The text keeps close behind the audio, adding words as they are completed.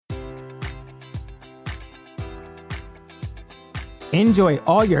Enjoy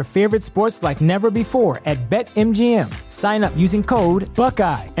all your favorite sports like never before at BetMGM. Sign up using code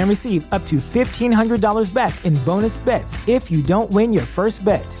Buckeye and receive up to $1,500 back in bonus bets if you don't win your first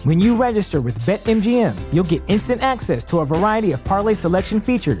bet. When you register with BetMGM, you'll get instant access to a variety of parlay selection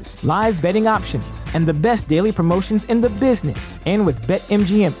features, live betting options, and the best daily promotions in the business. And with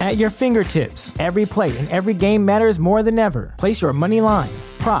BetMGM at your fingertips, every play and every game matters more than ever. Place your money line,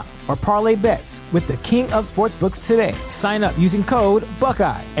 prop, or parlay bets with the king of sportsbooks today. Sign up using code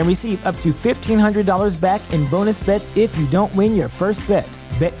Buckeye and receive up to $1,500 back in bonus bets if you don't win your first bet.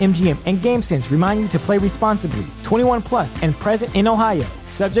 BetMGM and GameSense remind you to play responsibly. 21 plus and present in Ohio,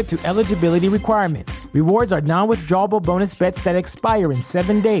 subject to eligibility requirements. Rewards are non-withdrawable bonus bets that expire in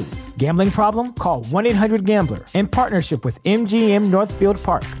 7 days. Gambling problem? Call 1-800-GAMBLER. In partnership with MGM Northfield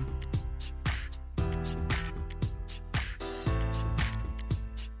Park.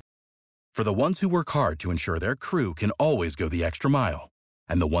 For the ones who work hard to ensure their crew can always go the extra mile,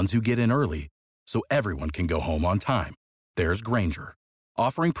 and the ones who get in early so everyone can go home on time, there's Grainger,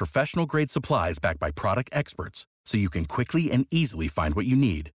 offering professional-grade supplies backed by product experts so you can quickly and easily find what you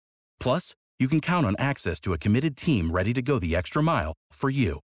need. Plus, you can count on access to a committed team ready to go the extra mile for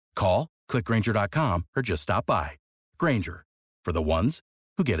you. Call, click Grainger.com, or just stop by. Grainger, for the ones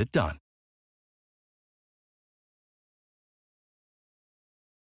who get it done.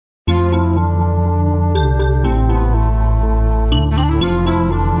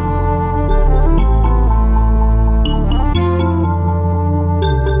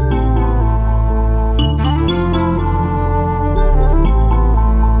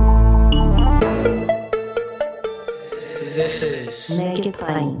 This is Make It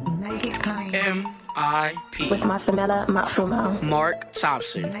Plain. Make It Plain. M.I.P. With Masamela Matfumo. Mark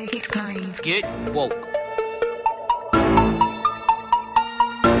Thompson. Make It Plain. Get woke.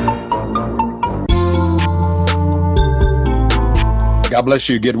 God bless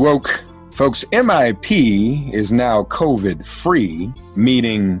you. Get woke. Folks, MIP is now COVID-free,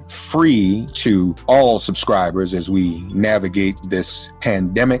 meaning free to all subscribers as we navigate this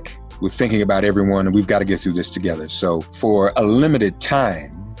pandemic. We're thinking about everyone, and we've got to get through this together. So for a limited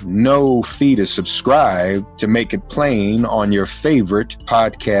time, no fee to subscribe to Make It Plain on your favorite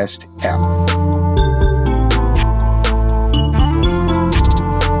podcast app.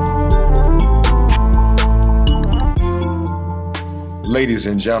 Ladies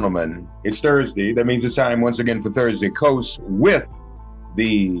and gentlemen, it's Thursday. That means it's time once again for Thursday Coast with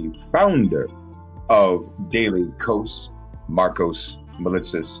the founder of Daily Coast, Marcos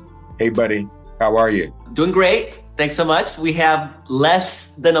Melitsas. Hey, buddy, how are you? Doing great. Thanks so much. We have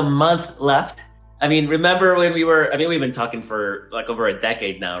less than a month left. I mean, remember when we've been talking for like over a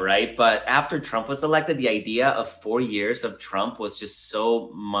decade now, right? But after Trump was elected, the idea of 4 years of Trump was just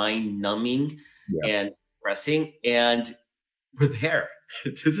so mind-numbing and depressing. And we're there.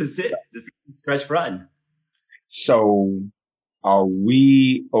 This is it. This is the stretch run. So are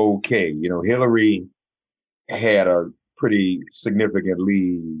we okay? You know, Hillary had a pretty significant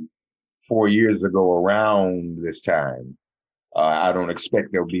lead 4 years ago around this time. I don't expect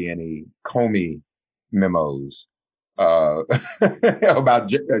there'll be any Comey memos about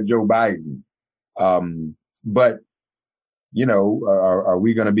Joe Biden. But, you know, are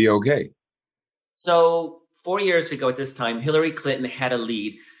we going to be okay? So 4 years ago at this time, Hillary Clinton had a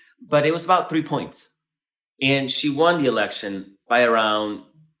lead, but it was about 3 points. And she won the election by around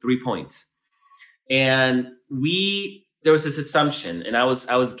 3 points. And there was this assumption, and I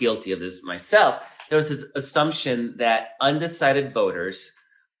was guilty of this myself. There was this assumption that undecided voters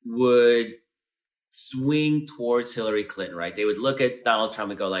would swing towards Hillary Clinton, right? They would look at Donald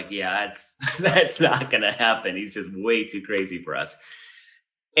Trump and go like, yeah, that's not going to happen. He's just way too crazy for us.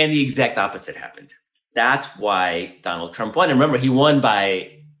 And the exact opposite happened. That's why Donald Trump won. And remember, he won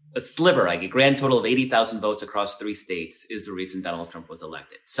by a sliver, like a grand total of 80,000 votes across 3 states is the reason Donald Trump was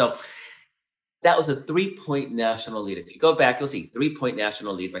elected. So that was a 3-point national lead. If you go back, you'll see 3-point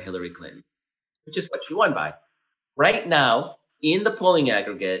national lead by Hillary Clinton, which is what she won by. Right now, in the polling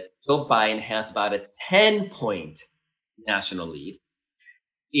aggregate, Joe Biden has about a 10-point national lead.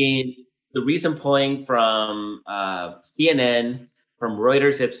 In the recent polling from CNN, from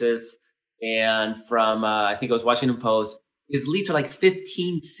Reuters Ipsos, and from, I think it was Washington Post, his leads are like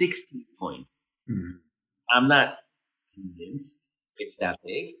 15, 16 points. Mm-hmm. I'm not convinced it's that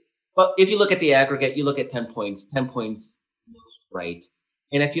big. But if you look at the aggregate, you look at 10 points. 10 points looks right.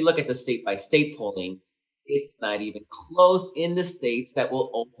 And if you look at the state-by-state polling, it's not even close in the states that will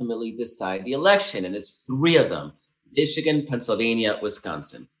ultimately decide the election. And it's 3 of them: Michigan, Pennsylvania,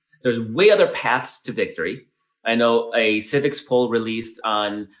 Wisconsin. There's way other paths to victory. I know a civics poll released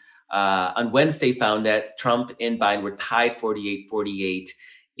on on Wednesday found that Trump and Biden were tied 48-48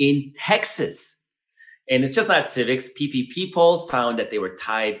 in Texas. And it's just not civics. PPP polls found that they were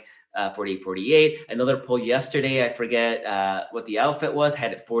tied 48-48. Another poll yesterday, I forget what the outfit was,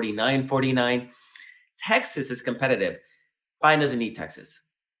 had it 49-49. Texas is competitive. Biden doesn't need Texas.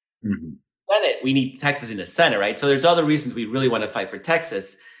 Mm-hmm. Senate, we need Texas in the Senate, right? So there's other reasons we really want to fight for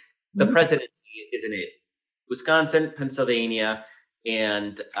Texas. The presidency isn't it. Wisconsin, Pennsylvania,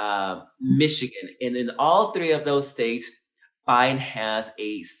 and Michigan. And in all three of those states, Biden has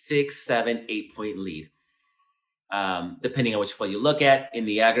a 6, 7, 8-point lead. Depending on which poll you look at, in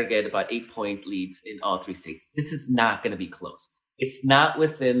the aggregate, about 8-point leads in all three states. This is not going to be close. It's not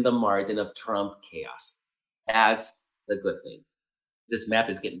within the margin of Trump chaos. That's the good thing. This map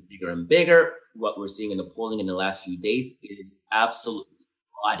is getting bigger and bigger. What we're seeing in the polling in the last few days is absolutely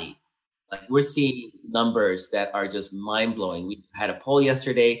gaudy. Like, we're seeing numbers that are just mind-blowing. We had a poll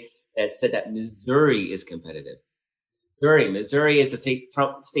yesterday that said that Missouri is competitive. Missouri is a state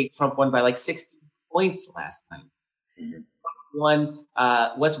Trump won by like 60 points last time. Mm-hmm. Won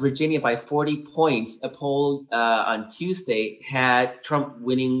West Virginia by 40 points. A poll on Tuesday had Trump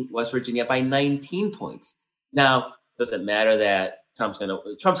winning West Virginia by 19 points. Now, doesn't matter that Trump's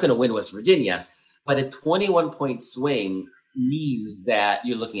gonna win West Virginia, but a 21-point swing means that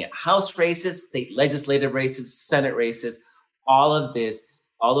you're looking at House races, state legislative races, Senate races. All of this,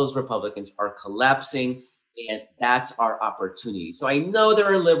 all those Republicans are collapsing, and that's our opportunity. So I know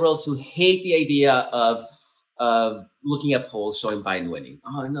there are liberals who hate the idea of looking at polls showing Biden winning.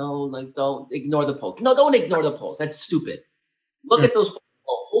 Oh no, like, don't ignore the polls. No, don't ignore the polls. That's stupid. Look at those polls.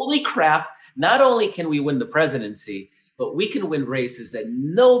 Oh, holy crap. Not only can we win the presidency, but we can win races that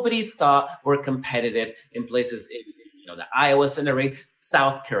nobody thought were competitive in places in the Iowa Senate race,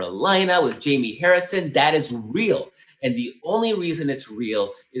 South Carolina with Jamie Harrison. That is real. And the only reason it's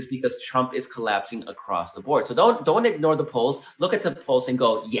real is because Trump is collapsing across the board. So don't ignore the polls. Look at the polls and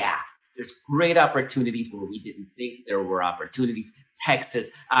go, yeah, there's great opportunities where we didn't think there were opportunities. Texas,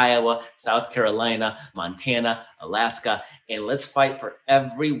 Iowa, South Carolina, Montana, Alaska. And let's fight for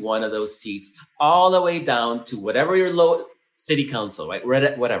every one of those seats, all the way down to whatever your low city council, right?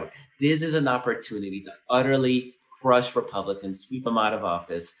 Whatever. This is an opportunity to utterly crush Republicans, sweep them out of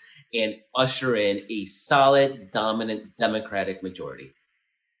office, and usher in a solid, dominant Democratic majority.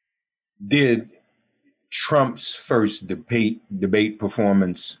 Did Trump's first debate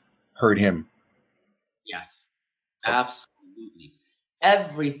performance hurt him? Yes, absolutely.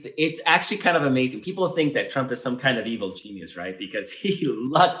 Everything. It's actually kind of amazing. People think that Trump is some kind of evil genius, right? Because he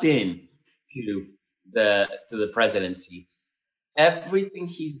lucked in to the presidency. Everything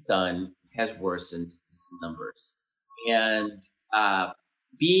he's done has worsened his numbers. And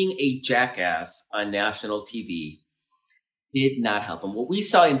being a jackass on national TV did not help him. What we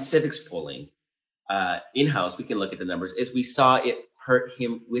saw in civics polling in-house, we can look at the numbers, is we saw it hurt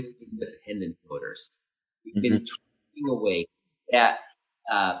him with independent voters. We've been trading away. That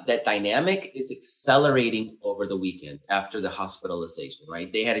dynamic is accelerating over the weekend after the hospitalization,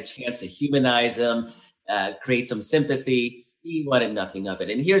 right? They had a chance to humanize him, create some sympathy. He wanted nothing of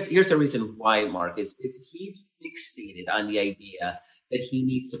it. And here's the reason why, Mark, is he's fixated on the idea that he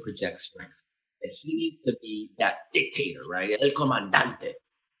needs to project strength, that he needs to be that dictator, right? El comandante.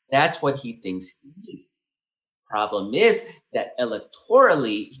 That's what he thinks he needs. Problem is that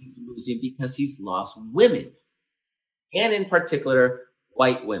electorally, he's losing because he's lost women, and in particular,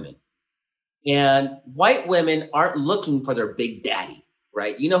 white women. And white women aren't looking for their big daddy,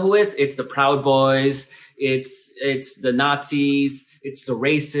 right? You know who is? It's the Proud Boys. It's the Nazis. It's the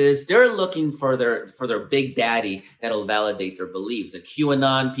racists. They're looking for their big daddy that'll validate their beliefs. The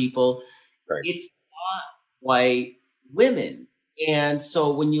QAnon people. Right. It's not white women. And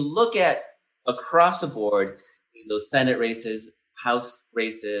so when you look at across the board, those Senate races, House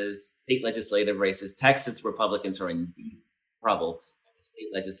races, state legislative races, Texas Republicans are in deep trouble at the state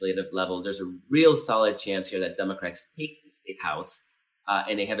legislative level. There's a real solid chance here that Democrats take the state House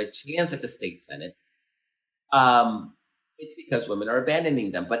and they have a chance at the state Senate. It's because women are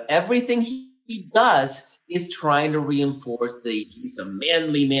abandoning them. But everything he does is trying to reinforce he's a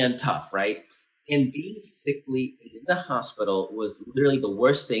manly man tough, right? And being sickly in the hospital was literally the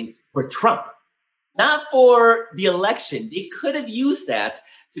worst thing for Trump. Not for the election. They could have used that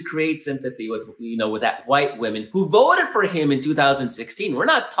to create sympathy with that white women who voted for him in 2016. We're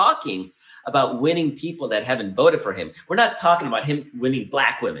not talking about winning people that haven't voted for him. We're not talking about him winning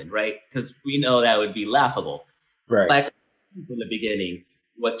black women, right? Because we know that would be laughable. Right. Black in the beginning,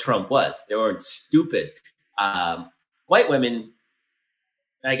 what Trump was. They weren't stupid. White women,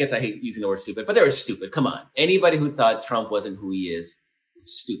 I guess I hate using the word stupid, but they were stupid. Come on. Anybody who thought Trump wasn't who he is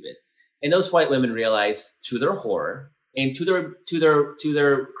stupid. And those white women realized, to their horror and to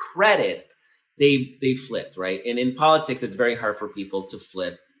their credit, they flipped, right? And in politics, it's very hard for people to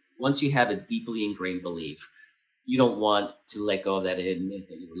flip. Once you have a deeply ingrained belief, you don't want to let go of that and admit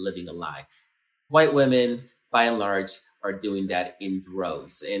that you're living a lie. White women, by and large, are doing that in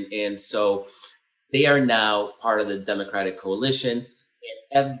droves. And so they are now part of the Democratic coalition.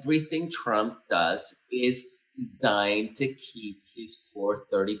 And everything Trump does is designed to keep his core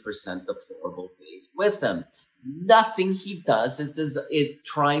 30% deplorable base with him. Nothing he does is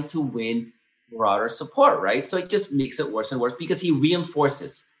trying to win broader support, right? So it just makes it worse and worse because he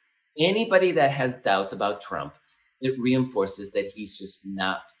reinforces anybody that has doubts about Trump. It reinforces that he's just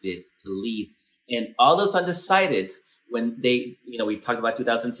not fit to lead. And all those undecideds, when they, we talked about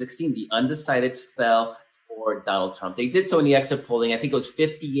 2016, the undecideds fell for Donald Trump. They did so in the exit polling. I think it was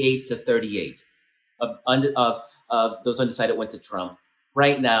 58 to 38 of those undecided went to Trump.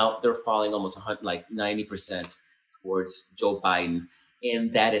 Right now, they're falling almost 90% towards Joe Biden.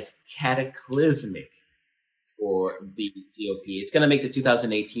 And that is cataclysmic for the GOP. It's going to make the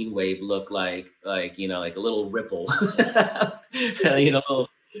 2018 wave look like a little ripple,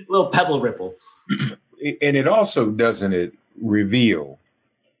 little pebble ripple. And it also, doesn't it, reveal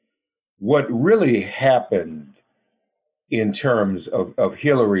what really happened in terms of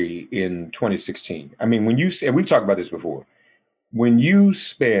Hillary in 2016. I mean, and we've talked about this before, when you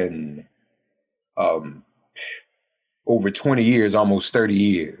spend over 20 years, almost 30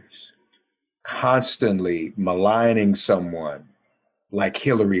 years, constantly maligning someone like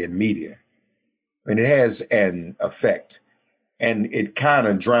Hillary in media, and it has an effect, and it kind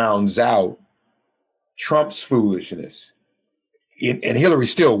of drowns out Trump's foolishness. And Hillary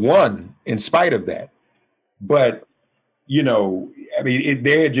still won in spite of that. But,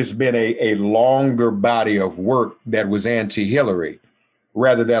 there had just been a longer body of work that was anti-Hillary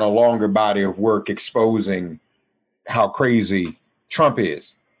rather than a longer body of work exposing how crazy Trump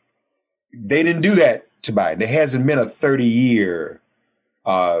is. They didn't do that to Biden. There hasn't been a 30-year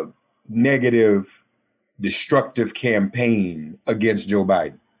negative, destructive campaign against Joe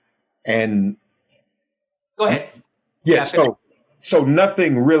Biden. And go ahead. Yeah. So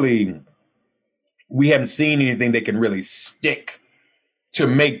nothing really, we haven't seen anything that can really stick to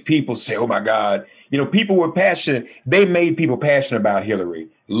make people say, oh my God, people were passionate. They made people passionate about Hillary,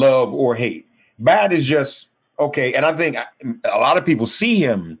 love or hate. Biden is just, okay. And I think a lot of people see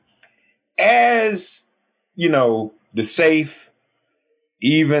him as, the safe,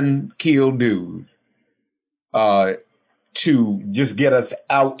 even keel dude, to just get us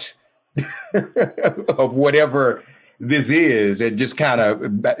out of whatever this is and just kind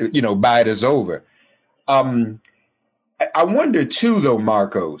of, bite us over. I wonder too, though,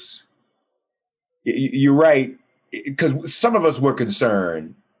 Marcos, you're right, because some of us were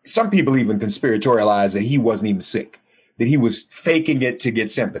concerned. Some people even conspiratorialized that he wasn't even sick, that he was faking it to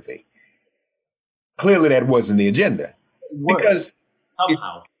get sympathy. Clearly, that wasn't the agenda. Worse. Because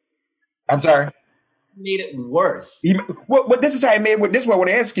somehow. I'm sorry? Made it worse. This is how he made it. This is what I want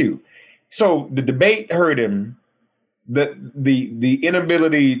to ask you. So the debate hurt him. The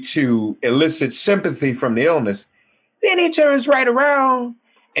inability to elicit sympathy from the illness. Then he turns right around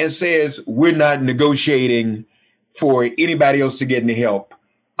and says, we're not negotiating for anybody else to get any help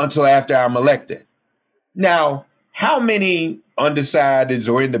until after I'm elected. Now, how many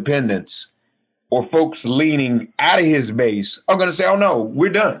undecideds or independents or folks leaning out of his base are going to say, oh, no,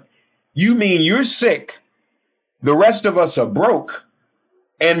 we're done? You mean you're sick? The rest of us are broke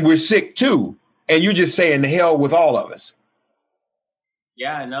and we're sick too. And you're just saying the hell with all of us.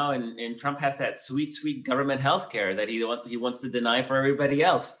 Yeah, I know. And Trump has that sweet, sweet government health care that he wants to deny for everybody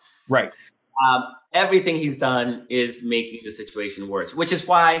else. Right. Everything he's done is making the situation worse, which is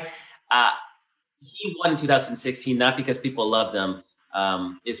why he won in 2016, not because people loved him.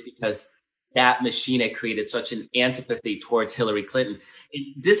 It's because that machine had created such an antipathy towards Hillary Clinton. And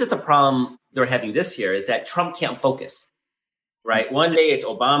this is the problem they're having this year, is that Trump can't focus. Right. One day it's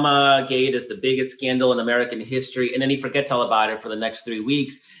Obama Gate is the biggest scandal in American history. And then he forgets all about it for the next 3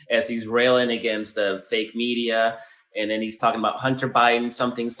 weeks as he's railing against the fake media. And then he's talking about Hunter Biden,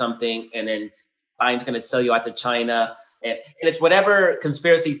 something. And then Biden's going to sell you out to China. And it's whatever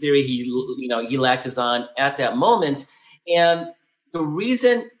conspiracy theory he latches on at that moment. And the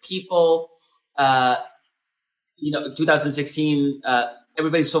reason people, 2016,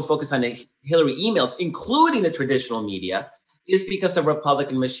 everybody's so focused on the Hillary emails, including the traditional media, is because the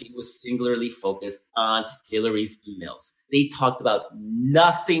Republican machine was singularly focused on Hillary's emails. They talked about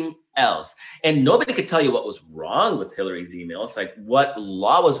nothing else. And nobody could tell you what was wrong with Hillary's emails, like what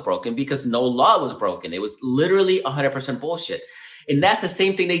law was broken, because no law was broken. It was literally 100% bullshit. And that's the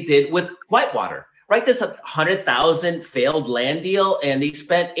same thing they did with Whitewater, right? There's 100,000 failed land deal, and they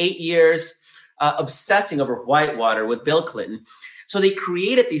spent 8 years obsessing over Whitewater with Bill Clinton. So they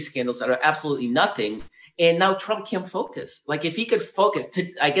created these scandals that are absolutely nothing. And now Trump can't focus. Like if he could focus,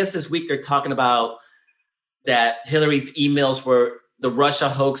 I guess this week they're talking about that Hillary's emails were, the Russia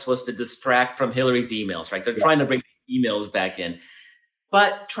hoax was to distract from Hillary's emails, right? They're trying to bring emails back in.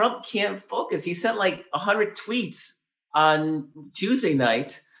 But Trump can't focus. He sent like 100 tweets on Tuesday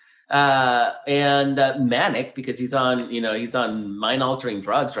night and manic because he's on mind-altering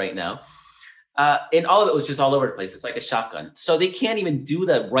drugs right now. And all of it was just all over the place. It's like a shotgun. So they can't even do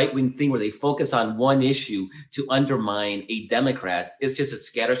the right-wing thing where they focus on one issue to undermine a Democrat. It's just a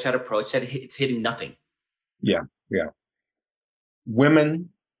scattershot approach that it's hitting nothing. Yeah. Women,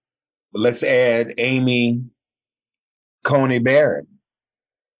 let's add Amy Coney Barrett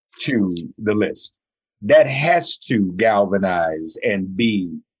to the list. That has to galvanize and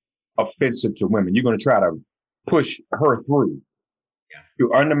be offensive to women. You're going to try to push her through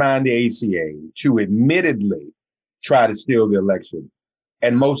to undermine the ACA, to admittedly try to steal the election.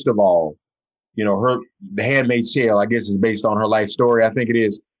 And most of all, the Handmaid's Tale, I guess, is based on her life story. I think it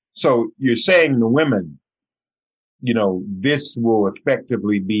is. So you're saying to women, this will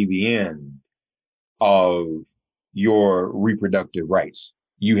effectively be the end of your reproductive rights,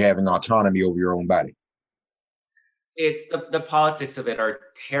 you having autonomy over your own body. It's the politics of it are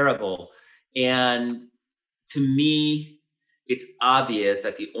terrible. And to me, it's obvious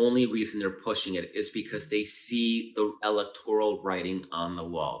that the only reason they're pushing it is because they see the electoral writing on the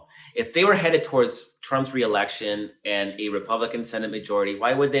wall. If they were headed towards Trump's reelection and a Republican Senate majority,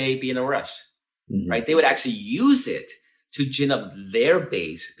 why would they be in a rush? Right? They would actually use it to gin up their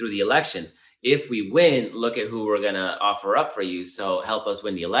base through the election. If we win, look at who we're going to offer up for you. So help us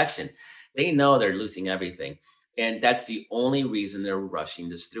win the election. They know they're losing everything. And that's the only reason they're rushing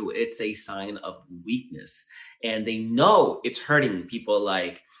this through. It's a sign of weakness. And they know it's hurting people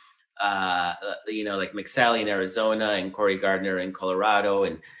like McSally in Arizona and Cory Gardner in Colorado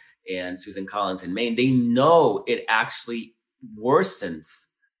and Susan Collins in Maine. They know it actually worsens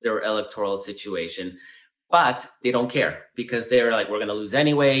their electoral situation, but they don't care because they're like, we're going to lose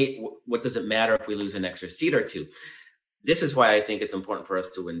anyway. What does it matter if we lose an extra seat or two? This is why I think it's important for us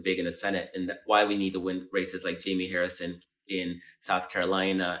to win big in the Senate, and why we need to win races like Jamie Harrison in South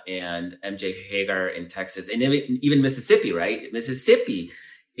Carolina and MJ Hagar in Texas, and even Mississippi, right? Mississippi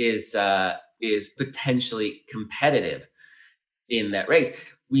is potentially competitive in that race.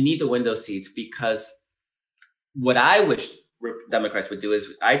 We need to win those seats because what I wish Democrats would do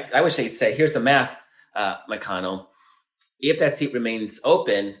is I wish they'd say, here's the math, McConnell. If that seat remains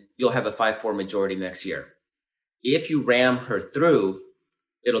open, you'll have a 5-4 majority next year. If you ram her through,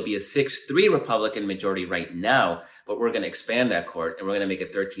 it'll be a 6-3 Republican majority right now, but we're going to expand that court and we're going to make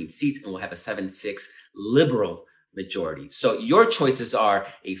it 13 seats and we'll have a 7-6 liberal majority. So your choices are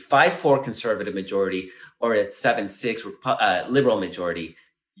a 5-4 conservative majority or a 7-6 liberal majority.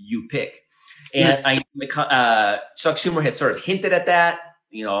 You pick. And Chuck Schumer has sort of hinted at that.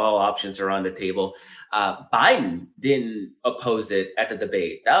 All options are on the table. Biden didn't oppose it at the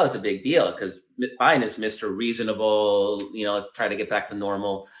debate. That was a big deal because Biden is Mr. Reasonable. Let's try to get back to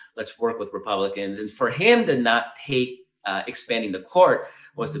normal. Let's work with Republicans. And for him to not take expanding the court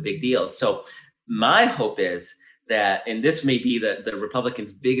was the big deal. So my hope is that, and this may be the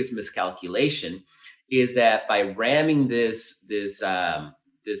Republicans' biggest miscalculation, is that by ramming this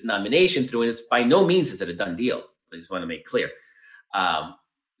nomination through, and it's by no means is it a done deal. I just want to make clear.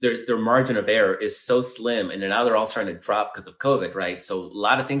 Their margin of error is so slim, and now they're all starting to drop because of COVID, right? So a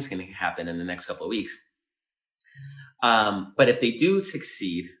lot of things can happen in the next couple of weeks. But if they do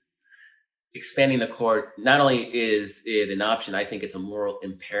succeed, expanding the court, not only is it an option, I think it's a moral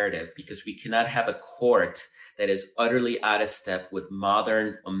imperative, because we cannot have a court that is utterly out of step with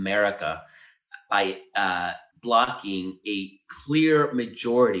modern America by blocking a clear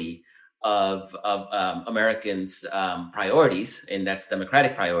majority of Americans' priorities, and that's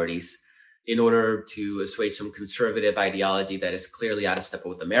Democratic priorities, in order to assuage some conservative ideology that is clearly out of step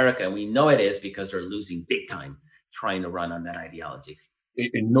with America. And we know it is because they're losing big time trying to run on that ideology.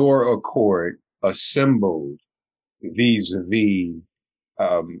 Nor a court assembled vis-a-vis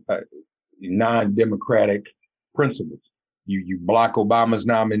non-democratic principles. You block Obama's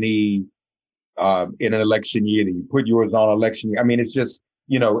nominee in an election year, then you put yours on election year. I mean, it's just,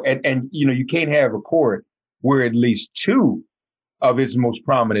 you can't have a court where at least 2 of its most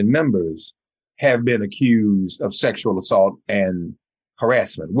prominent members have been accused of sexual assault and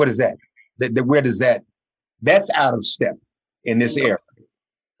harassment. What is that? Where does that's out of step in this era.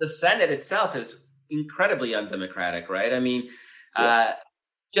 The Senate itself is incredibly undemocratic, right? I mean,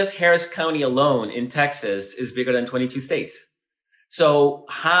 Just Harris County alone in Texas is bigger than 22 states. So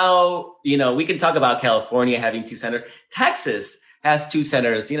how, we can talk about California having 2 senators. Texas has 2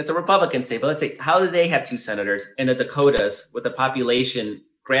 senators. It's a Republican state, but let's say, how do they have 2 senators? And the Dakotas, with a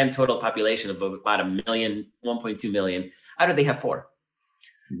grand total population of about 1.2 million, how do they have 4?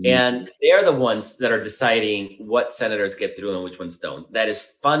 Mm-hmm. And they're the ones that are deciding what senators get through and which ones don't. That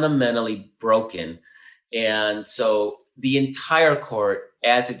is fundamentally broken. And so the entire court,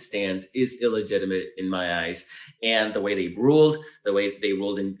 as it stands, is illegitimate in my eyes. And the way they ruled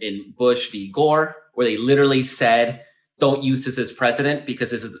in Bush v. Gore, where they literally said, don't use this as precedent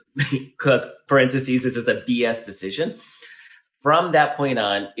because this is this is a BS decision. From that point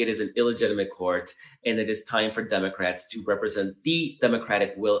on, it is an illegitimate court, and it is time for Democrats to represent the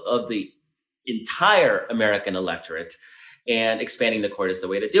democratic will of the entire American electorate, and expanding the court is the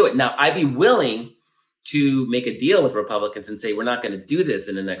way to do it. Now, I'd be willing to make a deal with Republicans and say, we're not going to do this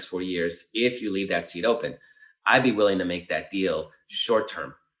in the next 4 years if you leave that seat open. I'd be willing to make that deal short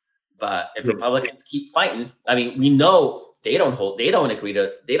term. But if Republicans keep fighting, we know they don't hold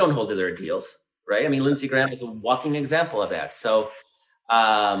to their deals, right? Lindsey Graham is a walking example of that. So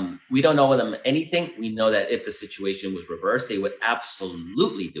we don't know them anything. We know that if the situation was reversed, they would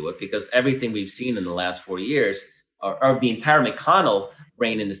absolutely do it, because everything we've seen in the last 4 years, or the entire McConnell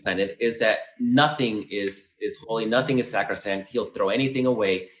reign in the Senate, is that nothing is holy, nothing is sacrosanct. He'll throw anything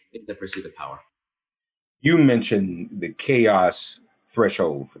away in the pursuit of power. You mentioned the chaos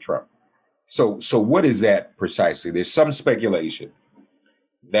threshold for Trump. So what is that precisely? There's some speculation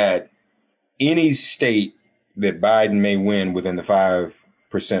that any state that Biden may win within the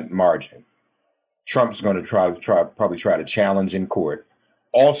 5% margin, Trump's going to probably try to challenge in court.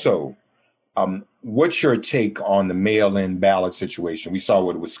 Also, what's your take on the mail-in ballot situation? We saw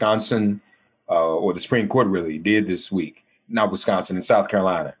what Wisconsin, or the Supreme Court really did this week. Not Wisconsin, in South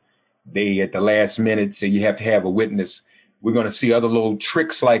Carolina. They, at the last minute, say you have to have a witness. We're going to see other little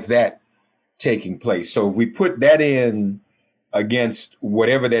tricks like that taking place. So if we put that in against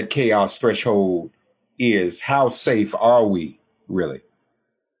whatever that chaos threshold is, how safe are we really?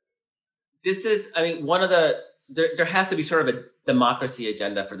 This is, there has to be sort of a democracy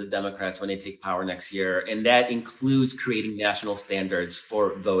agenda for the Democrats when they take power next year. And that includes creating national standards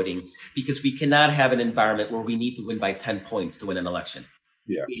for voting, because we cannot have an environment where we need to win by 10 points to win an election.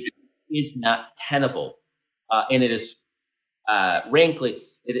 Yeah. It is not tenable. And it is, rankly,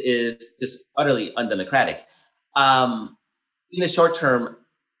 it is just utterly undemocratic. In the short term,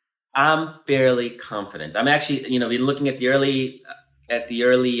 I'm fairly confident. I'm actually, been looking at the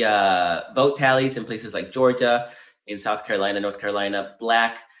early vote tallies in places like Georgia, in South Carolina, North Carolina.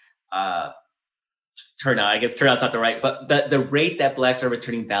 Black turnout, I guess turnout's not the right, but the rate that blacks are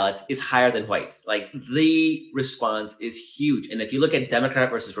returning ballots is higher than whites. Like, the response is huge. And if you look at Democrat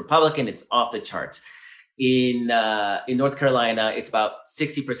versus Republican, it's off the charts. In North Carolina, it's about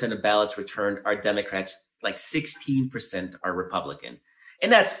 60% of ballots returned are Democrats, like 16% are Republican.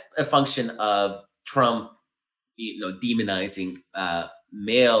 And that's a function of Trump, demonizing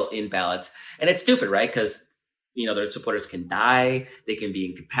mail-in ballots. And it's stupid, right? Because, their supporters can die, they can be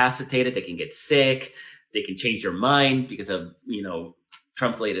incapacitated, they can get sick, they can change their mind because of,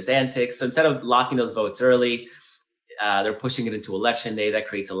 Trump's latest antics. So instead of locking those votes early, they're pushing it into election day. That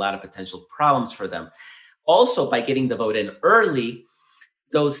creates a lot of potential problems for them. Also, by getting the vote in early,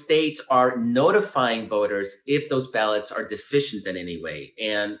 those states are notifying voters if those ballots are deficient in any way.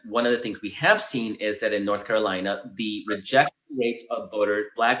 And one of the things we have seen is that in North Carolina, the rejection rates of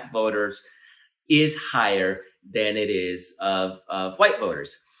black voters, is higher than it is of white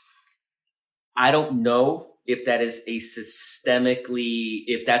voters. I don't know if that is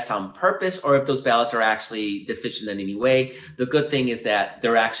if that's on purpose, or if those ballots are actually deficient in any way. The good thing is that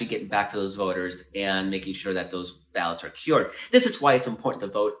they're actually getting back to those voters and making sure that those ballots are cured. This is why it's important to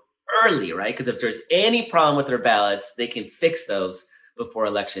vote early, right? Because if there's any problem with their ballots, they can fix those before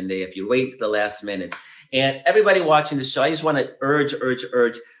election day if you wait to the last minute. And everybody watching the show, I just want to urge,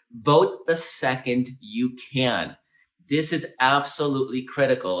 vote the second you can. This is absolutely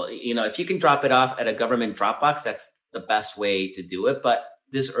critical. If you can drop it off at a government drop box, that's the best way to do it. But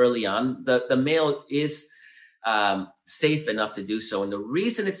this early on, the mail is safe enough to do so. And the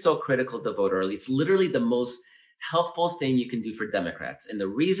reason it's so critical to vote early, it's literally the most helpful thing you can do for Democrats. And the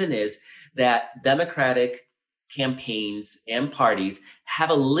reason is that Democratic campaigns and parties have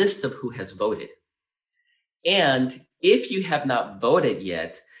a list of who has voted. And if you have not voted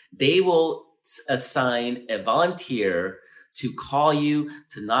yet, they will assign a volunteer to call you,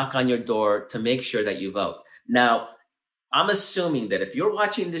 to knock on your door, to make sure that you vote. Now, I'm assuming that if you're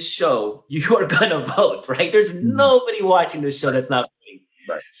watching this show, you are going to vote, right? There's nobody watching this show that's not voting.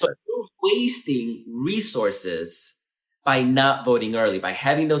 Right. So you're wasting resources by not voting early, by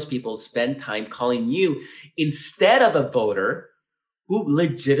having those people spend time calling you instead of a voter who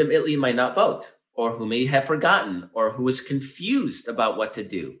legitimately might not vote, or who may have forgotten, or who is confused about what to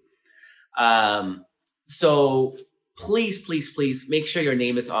do. So please make sure your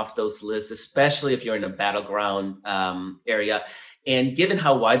name is off those lists, especially if you're in a battleground area. And given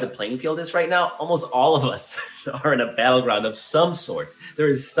how wide the playing field is right now, almost all of us are in a battleground of some sort. There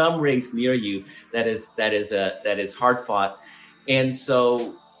is some race near you that is hard fought. And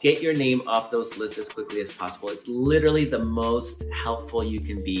so get your name off those lists as quickly as possible. It's literally the most helpful you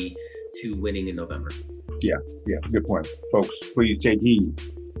can be to winning in November. Yeah, good point. Folks, please take heed.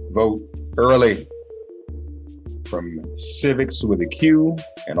 Vote early. From Civics with a Q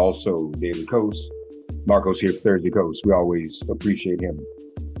and also Daily Coast. Marcos here, Thursday Coast. We always appreciate him.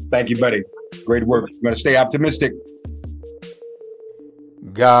 Thank you, buddy. Great work. I'm going to stay optimistic.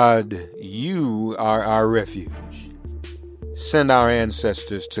 God, you are our refuge. Send our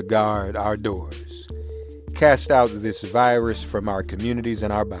ancestors to guard our doors. Cast out this virus from our communities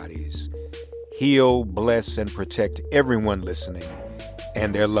and our bodies. Heal, bless, and protect everyone listening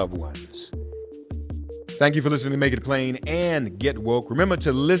and their loved ones. Thank you for listening to Make It Plain and Get Woke. Remember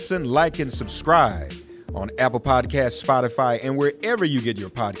to listen, like, and subscribe on Apple Podcasts, Spotify, and wherever you get your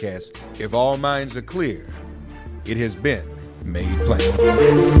podcasts. If all minds are clear, it has been made plain.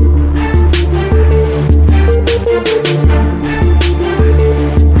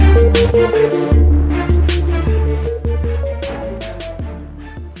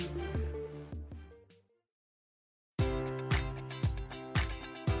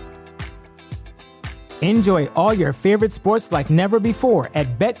 Enjoy all your favorite sports like never before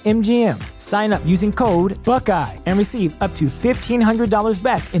at BetMGM. Sign up using code Buckeye and receive up to $1,500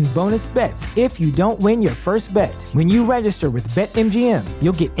 back in bonus bets if you don't win your first bet. When you register with BetMGM,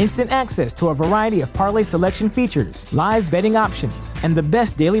 you'll get instant access to a variety of parlay selection features, live betting options, and the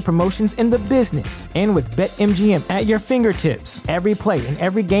best daily promotions in the business. And with BetMGM at your fingertips, every play and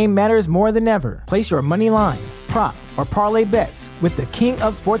every game matters more than ever. Place your money line, prop, or parlay bets with the king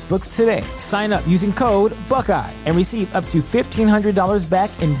of sportsbooks today. Sign up using code Buckeye and receive up to $1,500 back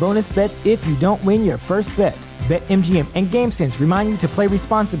in bonus bets if you don't win your first bet. BetMGM and GameSense remind you to play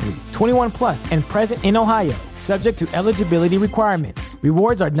responsibly. 21 plus and present in Ohio, subject to eligibility requirements.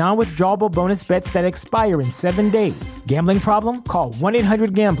 Rewards are non-withdrawable bonus bets that expire in 7 days. Gambling problem? Call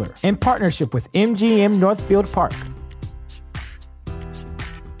 1-800-GAMBLER. In partnership with MGM Northfield Park.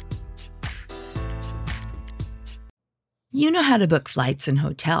 You know how to book flights and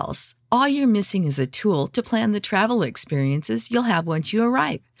hotels. All you're missing is a tool to plan the travel experiences you'll have once you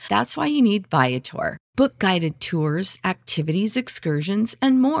arrive. That's why you need Viator. Book guided tours, activities, excursions,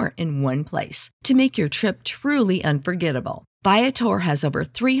 and more in one place to make your trip truly unforgettable. Viator has over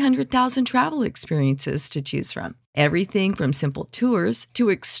 300,000 travel experiences to choose from. Everything from simple tours to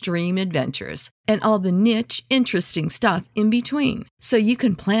extreme adventures and all the niche, interesting stuff in between. So you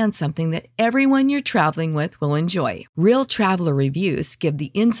can plan something that everyone you're traveling with will enjoy. Real traveler reviews give the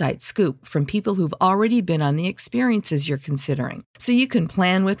inside scoop from people who've already been on the experiences you're considering. So you can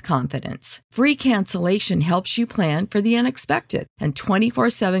plan with confidence. Free cancellation helps you plan for the unexpected. And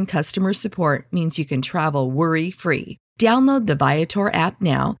 24/7 customer support means you can travel worry-free. Download the Viator app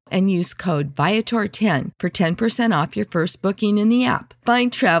now and use code Viator10 for 10% off your first booking in the app.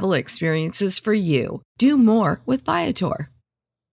 Find travel experiences for you. Do more with Viator.